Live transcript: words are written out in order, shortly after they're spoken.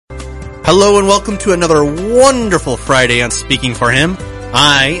Hello and welcome to another wonderful Friday on Speaking for Him.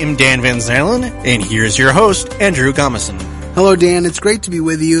 I am Dan Van Zalen, and here's your host, Andrew Gomison. Hello, Dan. It's great to be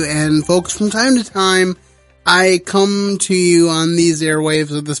with you. And folks, from time to time, I come to you on these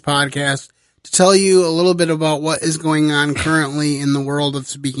airwaves of this podcast to tell you a little bit about what is going on currently in the world of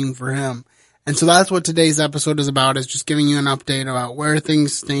Speaking for Him. And so that's what today's episode is about, is just giving you an update about where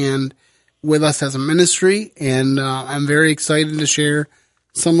things stand with us as a ministry. And I'm very excited to share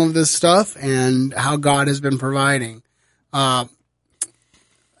some of this stuff and how God has been providing. Dan,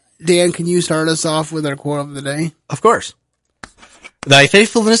 can you start us off with our quote of the day? Of course. Thy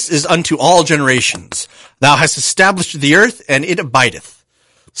faithfulness is unto all generations. Thou hast established the earth, and it abideth.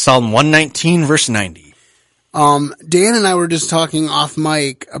 Psalm 119, verse 90. Dan and I were just talking off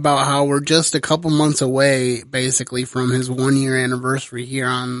mic about how we're just a couple months away, basically, from his 1-year anniversary here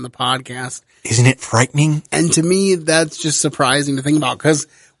on the podcast. Isn't it frightening? And to me, that's just surprising to think about, because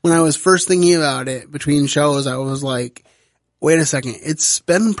when I was first thinking about it between shows, I was like, wait a second, it's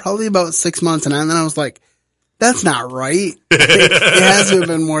been probably about 6 months, and then I was like, that's not right. It has to have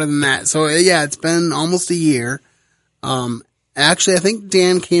been more than that. So yeah, it's been almost a year. Actually, I think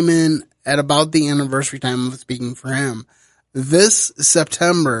Dan came in at about the anniversary time of Speaking for Him. This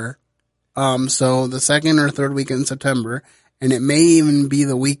September, so the second or third week in September, and it may even be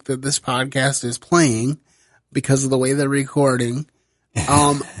the week that this podcast is playing because of the way they're recording,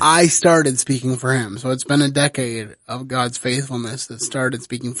 I started Speaking for Him. So it's been a decade of God's faithfulness that started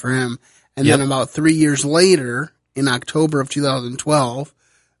Speaking for Him. And then about 3 years later, in October of 2012,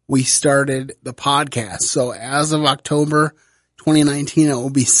 we started the podcast. So as of October 2019, it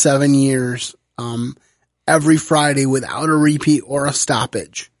will be 7 years, every Friday without a repeat or a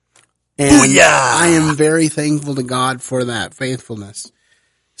stoppage. And I am very thankful to God for that faithfulness.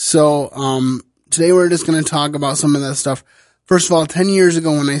 So, today we're just going to talk about some of that stuff. First of all, 10 years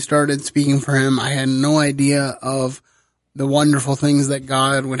ago when I started Speaking for Him, I had no idea of the wonderful things that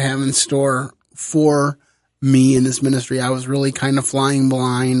God would have in store for me in this ministry. I was really kind of flying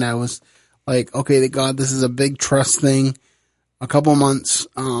blind. I was like, okay, God, this is a big trust thing. A couple months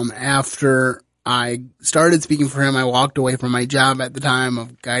after I started Speaking for Him, I walked away from my job at the time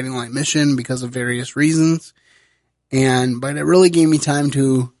of Guiding Light Mission because of various reasons. But it really gave me time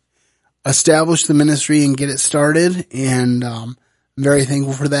to establish the ministry and get it started. And I'm very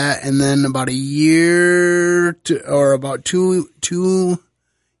thankful for that. And then about a year or about 2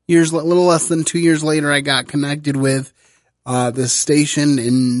 years, a little less than 2 years later, I got connected with this station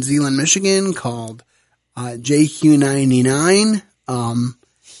in Zeeland, Michigan called JQ99,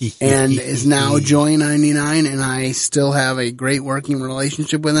 and is now Joy 99, and I still have a great working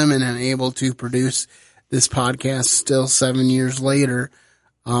relationship with them, and I'm able to produce this podcast still 7 years later,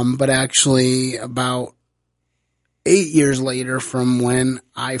 but actually about 8 years later from when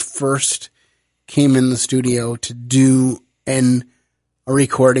I first came in the studio to do a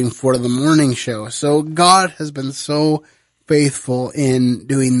recording for the morning show. So God has been so faithful in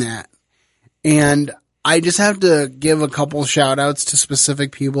doing that. And I just have to give a couple shout outs to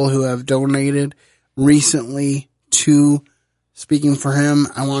specific people who have donated recently to Speaking for Him.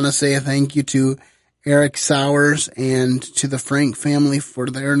 I want to say a thank you to Eric Sowers and to the Frank family for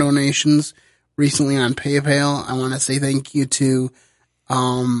their donations recently on PayPal. I want to say thank you to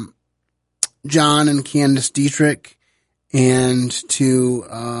John and Candace Dietrich and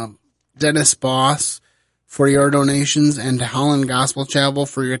to Dennis Boss for your donations, and to Holland Gospel Chapel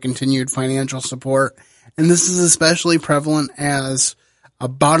for your continued financial support. And this is especially prevalent as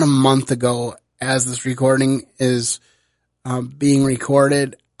about a month ago, as this recording is being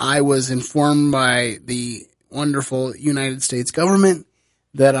recorded, I was informed by the wonderful United States government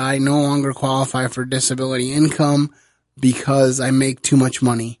that I no longer qualify for disability income because I make too much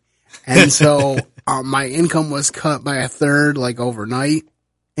money. And so my income was cut by a third, like overnight.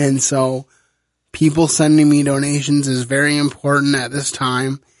 And so people sending me donations is very important at this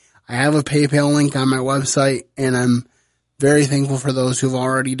time. I have a PayPal link on my website, and I'm very thankful for those who've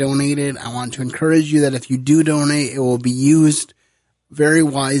already donated. I want to encourage you that if you do donate, it will be used very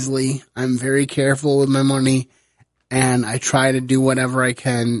wisely. I'm very careful with my money, and I try to do whatever I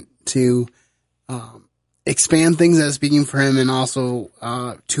can to expand things as Speaking for Him, and also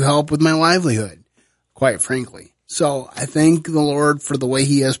to help with my livelihood, quite frankly. So I thank the Lord for the way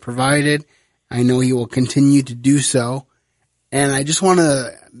He has provided. I know He will continue to do so. And I just want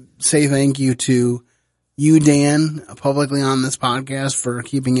to say thank you to you, Dan, publicly on this podcast for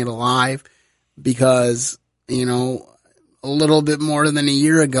keeping it alive, because, you know, a little bit more than a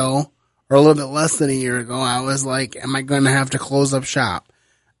year ago, or a little bit less than a year ago, I was like, am I going to have to close up shop?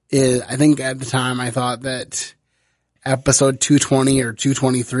 I think at the time I thought that episode 220 or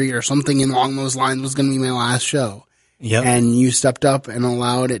 223 or something along those lines was going to be my last show. Yep. And you stepped up and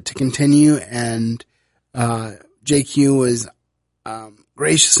allowed it to continue. And JQ was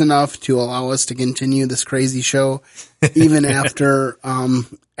gracious enough to allow us to continue this crazy show, even after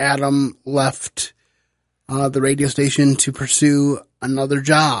Adam left the radio station to pursue another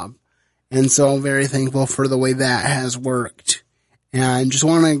job. And so I'm very thankful for the way that has worked. And just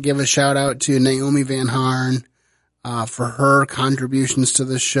want to give a shout out to Naomi Van Harn for her contributions to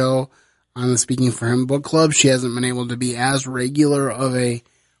this show on the Speaking for Him book club. She hasn't been able to be as regular of a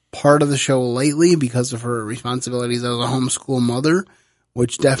part of the show lately because of her responsibilities as a homeschool mother,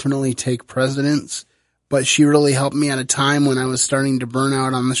 which definitely take precedence. But she really helped me at a time when I was starting to burn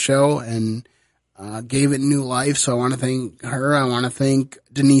out on the show and gave it new life. So I want to thank her. I want to thank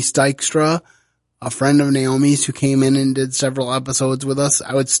Denise Dykstra, a friend of Naomi's who came in and did several episodes with us.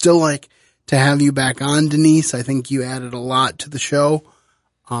 I would still like to have you back on, Denise. I think you added a lot to the show.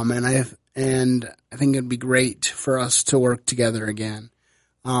 And I think it'd be great for us to work together again.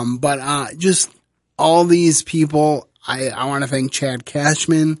 But just all these people, I want to thank Chad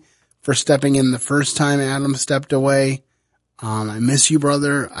Cashman for stepping in the first time Adam stepped away. I miss you,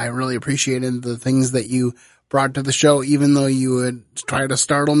 brother. I really appreciated the things that you brought to the show, even though you would try to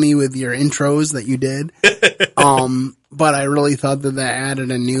startle me with your intros that you did. But I really thought that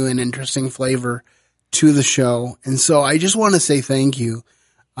added a new and interesting flavor to the show. And so I just want to say thank you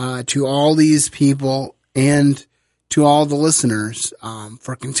to all these people and to all the listeners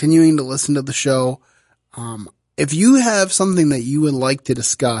for continuing to listen to the show. If you have something that you would like to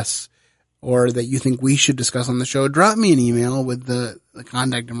discuss or that you think we should discuss on the show, drop me an email with the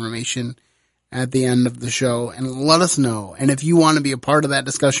contact information at the end of the show and let us know. And if you want to be a part of that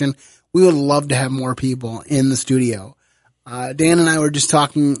discussion, we would love to have more people in the studio. Dan and I were just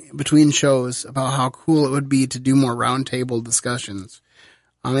talking between shows about how cool it would be to do more roundtable discussions.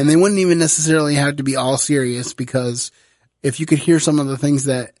 And they wouldn't even necessarily have to be all serious, because if you could hear some of the things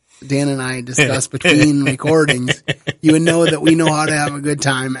that Dan and I discuss between recordings, you would know that we know how to have a good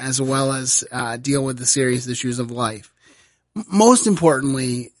time as well as deal with the serious issues of life. Most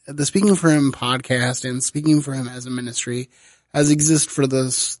importantly, the Speaking for Him podcast and Speaking for Him as a ministry has exist for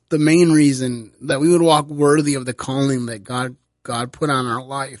the main reason that we would walk worthy of the calling that God put on our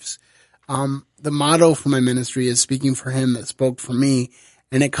lives. The motto for my ministry is Speaking for Him that spoke for me.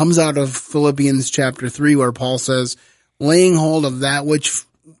 And it comes out of Philippians chapter 3, where Paul says, laying hold of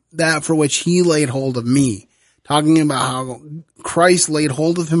that for which he laid hold of me, talking about how Christ laid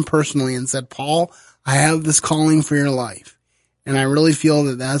hold of him personally and said, Paul, I have this calling for your life. And I really feel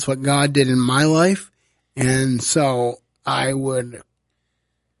that that's what God did in my life. And so I would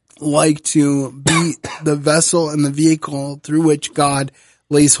like to be the vessel and the vehicle through which God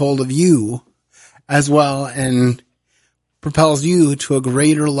lays hold of you as well and propels you to a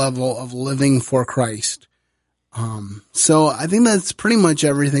greater level of living for Christ. So I think that's pretty much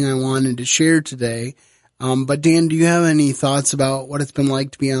everything I wanted to share today. But Dan, do you have any thoughts about what it's been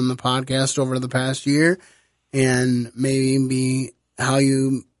like to be on the podcast over the past year, and maybe how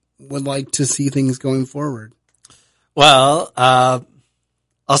you would like to see things going forward? Well,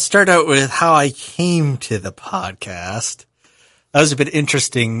 I'll start out with how I came to the podcast. That was a bit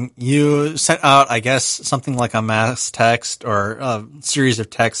interesting. You sent out, I guess, something like a mass text or a series of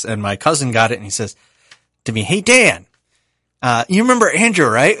texts, and my cousin got it, and he says to me, "Hey, Dan, you remember Andrew,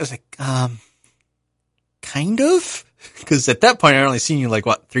 right?" I was like, kind of? Because at that point, I'd only seen you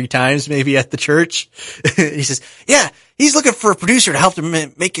 3 times maybe at the church. He says, "Yeah, he's looking for a producer to help him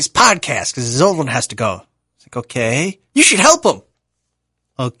make his podcast because his old one has to go." I was like, "Okay, you should help him."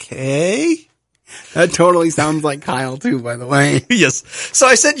 Okay. That totally sounds like Kyle too, by the way. Yes. So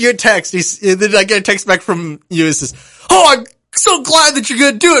I sent you a text. Then I get a text back from you. It says, "Oh, I'm so glad that you're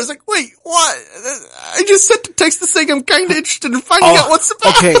going to do it." I was like, "Wait, what?" I just sent a text to saying I'm kind of interested in finding out what's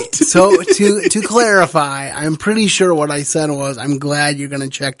about. Okay. So to clarify, I'm pretty sure what I said was, "I'm glad you're going to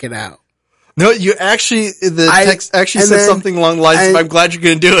check it out." No, you actually, text actually said something along the lines of, "I'm glad you're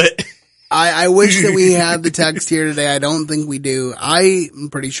going to do it." I wish that we had the text here today. I don't think we do. I'm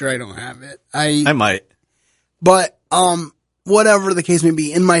pretty sure I don't have it. I might. But, whatever the case may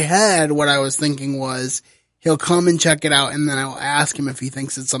be, in my head, what I was thinking was he'll come and check it out, and then I'll ask him if he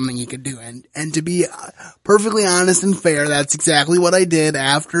thinks it's something he could do. And to be perfectly honest and fair, that's exactly what I did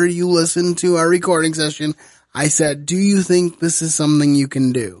after you listened to our recording session. I said, "Do you think this is something you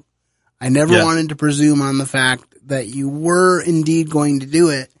can do?" I never wanted to presume on the fact that you were indeed going to do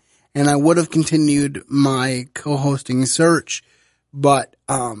it. And I would have continued my co-hosting search, but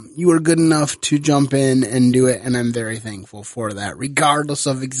you were good enough to jump in and do it, and I'm very thankful for that, regardless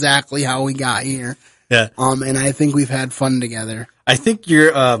of exactly how we got here Yeah. And I think we've had fun together. I think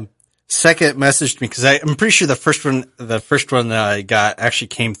your second message to me, because I'm pretty sure the first one that I got actually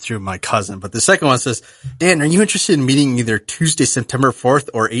came through my cousin, but the second one says, Dan, are you interested in meeting either Tuesday, September 4th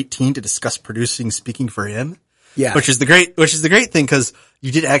or 18th to discuss producing Speaking for Him? Yeah. Which is the great thing, because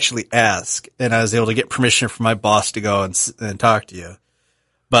you did actually ask, and I was able to get permission from my boss to go and talk to you.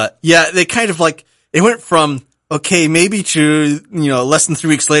 But yeah, they kind of like, it went from, okay, maybe to, less than 3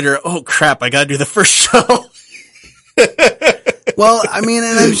 weeks later, oh crap, I gotta do the first show. Well, I mean,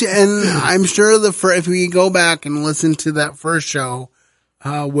 I'm sure if we go back and listen to that first show,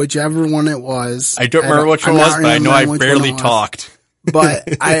 whichever one it was. I don't remember which one it was, but I know I barely talked.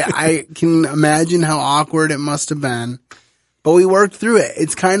 But I can imagine how awkward it must have been. But we worked through it.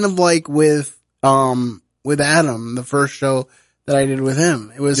 It's kind of like with Adam, the first show that I did with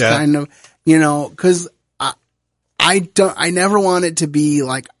him. It was kind of, cause I never want it to be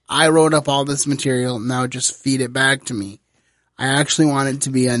like, I wrote up all this material, now just feed it back to me. I actually want it to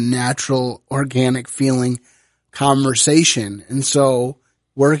be a natural, organic feeling conversation. And so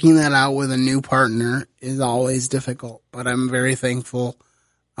working that out with a new partner is always difficult, but I'm very thankful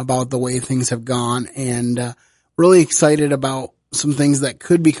about the way things have gone and really excited about some things that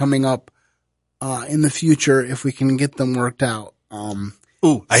could be coming up in the future if we can get them worked out.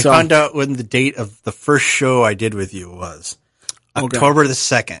 I found out when the date of the first show I did with you was. October the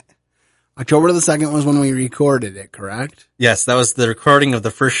 2nd. October the 2nd was when we recorded it, correct? Yes, that was the recording of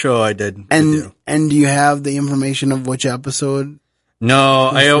the first show I did with you. And do you have the information of which episode?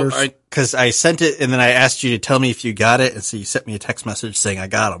 No, because I sent it and then I asked you to tell me if you got it, and so you sent me a text message saying I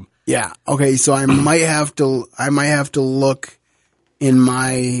got them. Yeah. Okay. So I might have to look in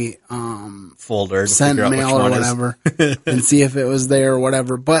my folder, sent mail or whatever, and see if it was there or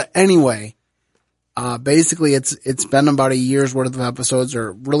whatever. But anyway, basically it's been about a year's worth of episodes,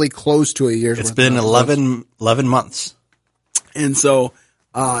 or really close to a year's worth. It's been 11 months. And so,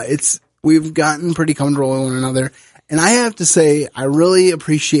 we've gotten pretty comfortable with one another. And I have to say, I really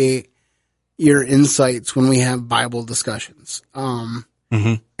appreciate your insights when we have Bible discussions. And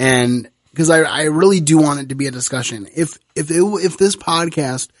because I really do want it to be a discussion. If this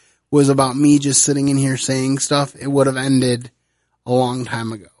podcast was about me just sitting in here saying stuff, it would have ended a long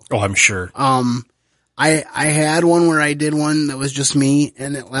time ago. Oh, I'm sure. I had one where I did one that was just me,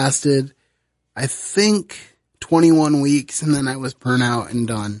 and it lasted, I think, 21 weeks, and then I was burnt out and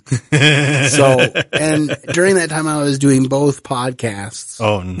done. And during that time I was doing both podcasts.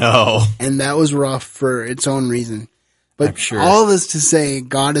 Oh no. And that was rough for its own reason. But I'm sure. All this to say,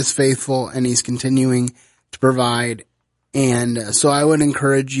 God is faithful and He's continuing to provide. And so I would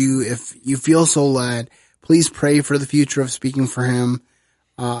encourage you, if you feel so led, please pray for the future of Speaking for Him.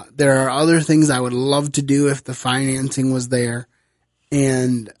 There are other things I would love to do if the financing was there,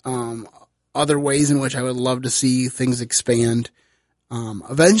 and other ways in which I would love to see things expand.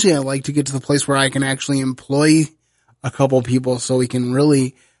 Eventually I'd like to get to the place where I can actually employ a couple people so we can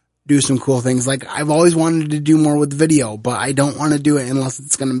really do some cool things. Like, I've always wanted to do more with video, but I don't want to do it unless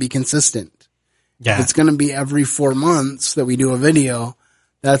it's going to be consistent. Yeah. If it's going to be every 4 months that we do a video,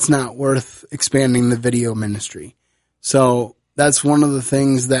 that's not worth expanding the video ministry. So that's one of the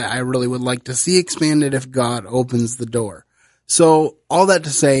things that I really would like to see expanded if God opens the door. So all that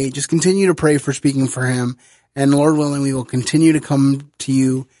to say, just continue to pray for Speaking for Him, and Lord willing, we will continue to come to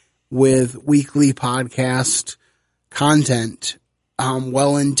you with weekly podcast content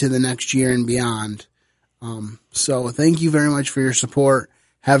well into the next year and beyond. So thank you very much for your support.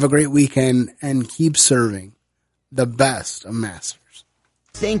 Have a great weekend and keep serving the best of masters.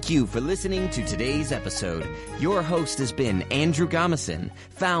 Thank you for listening to today's episode. Your host has been Andrew Gomison,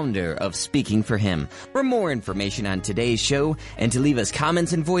 founder of Speaking for Him. For more information on today's show and to leave us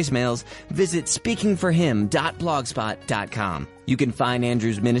comments and voicemails, visit speakingforhim.blogspot.com. You can find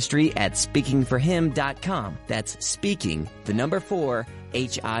Andrew's ministry at speakingforhim.com. That's speaking, 4,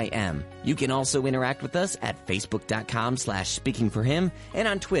 HIM. You can also interact with us at facebook.com/speakingforhim and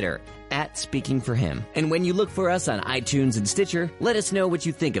on Twitter @speakingforhim. And when you look for us on iTunes and Stitcher, let us know what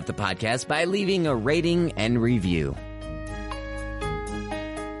you think of the podcast by leaving a rating and review.